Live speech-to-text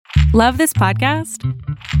Love this podcast?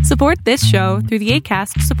 Support this show through the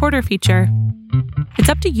Acast supporter feature. It's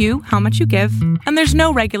up to you how much you give, and there's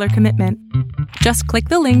no regular commitment. Just click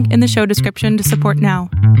the link in the show description to support now.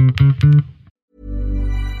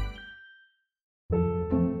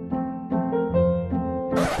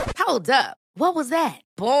 Hold up. What was that?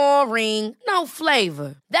 Boring. No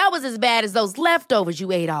flavor. That was as bad as those leftovers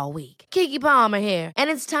you ate all week. Keke Palmer here,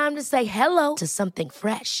 and it's time to say hello to something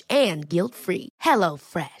fresh and guilt-free. Hello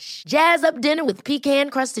Fresh. Jazz up dinner with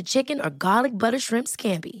pecan-crusted chicken or garlic butter shrimp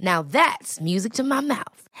scampi. Now that's music to my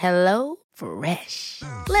mouth. Hello Fresh.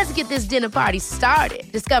 Let's get this dinner party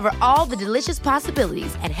started. Discover all the delicious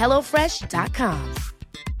possibilities at hellofresh.com.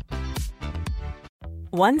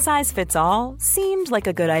 One size fits all seemed like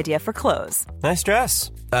a good idea for clothes. Nice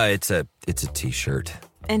dress. It's a t-shirt.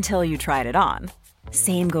 Until you tried it on.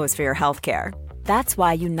 Same goes for your healthcare. That's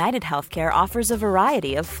why United Healthcare offers a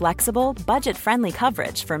variety of flexible, budget-friendly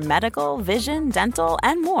coverage for medical, vision, dental,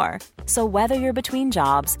 and more. So whether you're between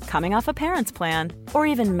jobs, coming off a parent's plan, or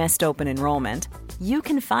even missed open enrollment, you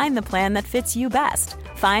can find the plan that fits you best.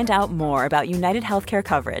 Find out more about United Healthcare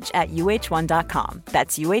coverage at uh1.com.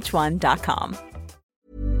 That's uh1.com.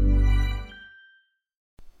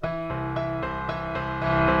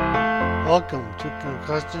 Welcome to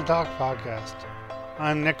Concussion Talk Podcast.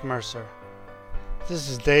 I'm Nick Mercer. This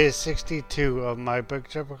is day 62 of my big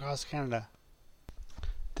trip across Canada.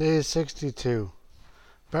 Day 62.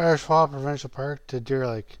 Bears Fall Provincial Park to Deer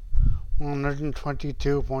Lake,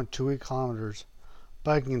 122.28 kilometers.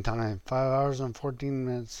 Biking time, 5 hours and 14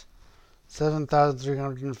 minutes.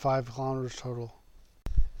 7,305 kilometers total.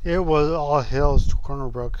 It was all hills to Corner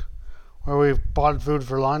Brook, where we bought food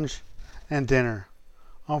for lunch and dinner.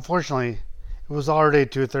 Unfortunately, it was already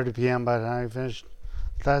 2:30 p.m. by the time we finished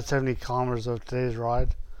that 70 kilometers of today's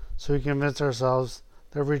ride, so we convinced ourselves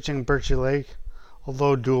that reaching Birchie Lake,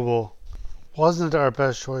 although doable, wasn't our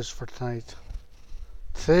best choice for tonight.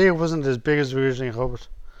 Today wasn't as big as we originally hoped,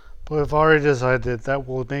 but we've already decided that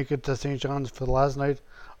we'll make it to St. John's for the last night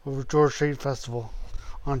of George Street Festival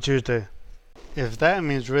on Tuesday. If that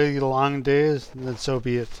means really long days, then so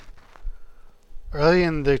be it. Early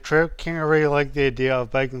in the trip, King already liked the idea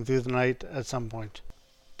of biking through the night at some point.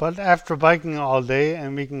 But after biking all day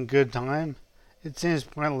and making good time, it seems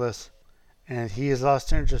pointless, and he has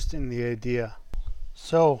lost interest in the idea.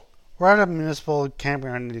 So, we're at a municipal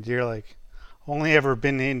campground in Deer Lake. I've only ever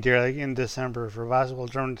been in Deer Lake in December for basketball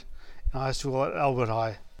tournament in high school at Elwood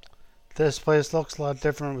High. This place looks a lot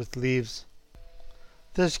different with leaves.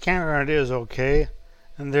 This campground is okay,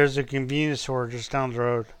 and there's a convenience store just down the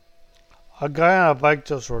road. A guy on a bike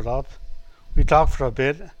just rode up. We talked for a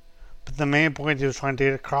bit, but the main point he was trying to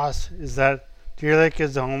get across is that Deer Lake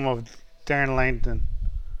is the home of Darren Langton.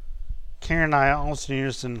 King and I almost in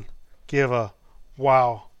unison gave a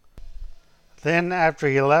wow. Then after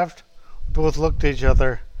he left, we both looked at each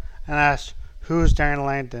other and asked, who's Darren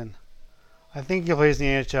Langton? I think he plays in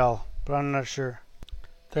the NHL, but I'm not sure.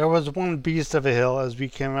 There was one beast of a hill as we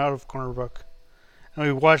came out of Corner Brook, and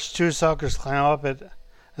we watched two suckers climb up it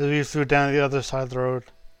as we flew down the other side of the road.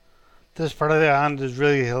 This part of the island is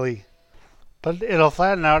really hilly, but it'll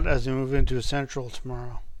flatten out as we move into Central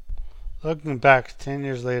tomorrow. Looking back 10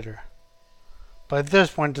 years later. By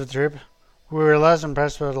this point of the trip, we were less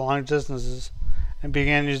impressed with the long distances and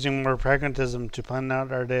began using more pragmatism to plan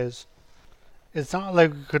out our days. It's not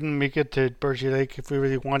like we couldn't make it to Birchie Lake if we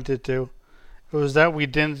really wanted to. It was that we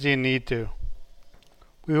didn't need to.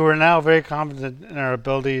 We were now very confident in our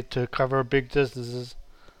ability to cover big distances.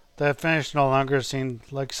 That finish no longer seemed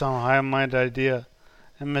like some high-minded idea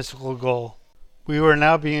and mystical goal. We were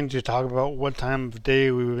now beginning to talk about what time of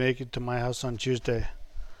day we would make it to my house on Tuesday,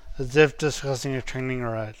 as if discussing a training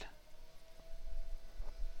ride.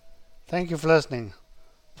 Thank you for listening.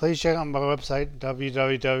 Please check out my website,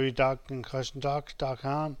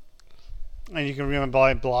 www.concussiontalk.com, and you can read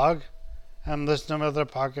my blog and listen to my other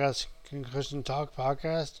podcasts, Concussion Talk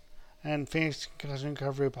Podcast and Phoenix Concussion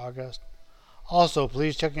Recovery Podcast. Also,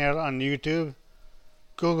 please check me out on YouTube,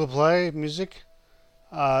 Google Play Music,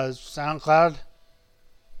 SoundCloud,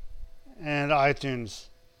 and iTunes.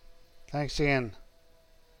 Thanks again.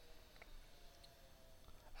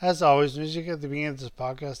 As always, music at the beginning of this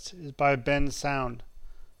podcast is by Ben Sound.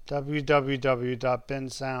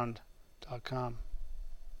 www.bensound.com.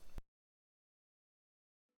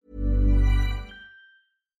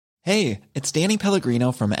 Hey, it's Danny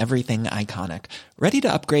Pellegrino from Everything Iconic. Ready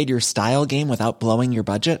to upgrade your style game without blowing your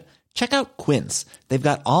budget? Check out Quince. They've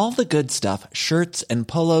got all the good stuff, shirts and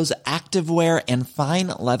polos, activewear, and fine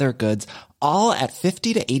leather goods, all at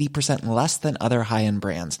 50 to 80% less than other high-end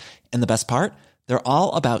brands. And the best part? They're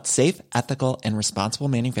all about safe, ethical, and responsible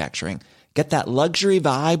manufacturing. Get that luxury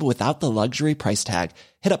vibe without the luxury price tag.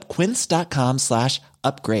 Hit up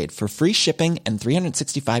quince.com/upgrade for free shipping and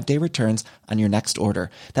 365-day returns on your next order.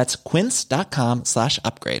 That's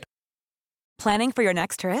quince.com/upgrade. Planning for your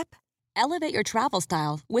next trip? Elevate your travel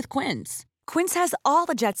style with Quince. Quince has all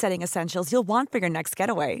the jet-setting essentials you'll want for your next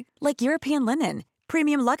getaway, like European linen,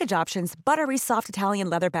 premium luggage options, buttery soft Italian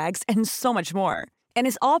leather bags, and so much more. And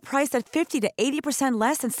is all priced at 50 to 80%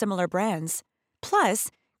 less than similar brands. Plus,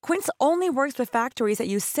 Quince only works with factories that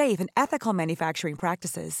use safe and ethical manufacturing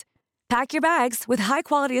practices. Pack your bags with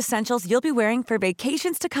high-quality essentials you'll be wearing for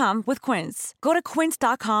vacations to come with Quince. Go to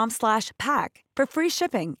quince.com/pack for free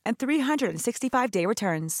shipping and 365-day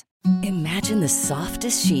returns. Imagine the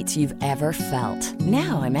softest sheets you've ever felt.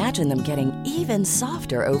 Now imagine them getting even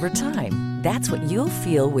softer over time. That's what you'll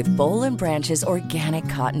feel with Boll & Branch's organic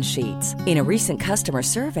cotton sheets. In a recent customer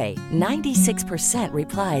survey, 96%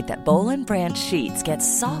 replied that Boll & Branch sheets get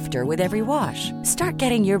softer with every wash. Start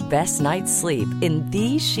getting your best night's sleep in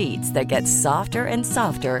these sheets that get softer and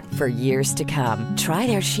softer for years to come. Try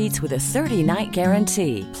their sheets with a 30-night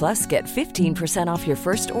guarantee. Plus, get 15% off your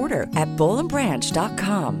first order at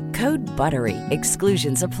bollandbranch.com. Code BUTTERY.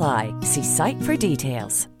 Exclusions apply. See site for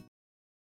details.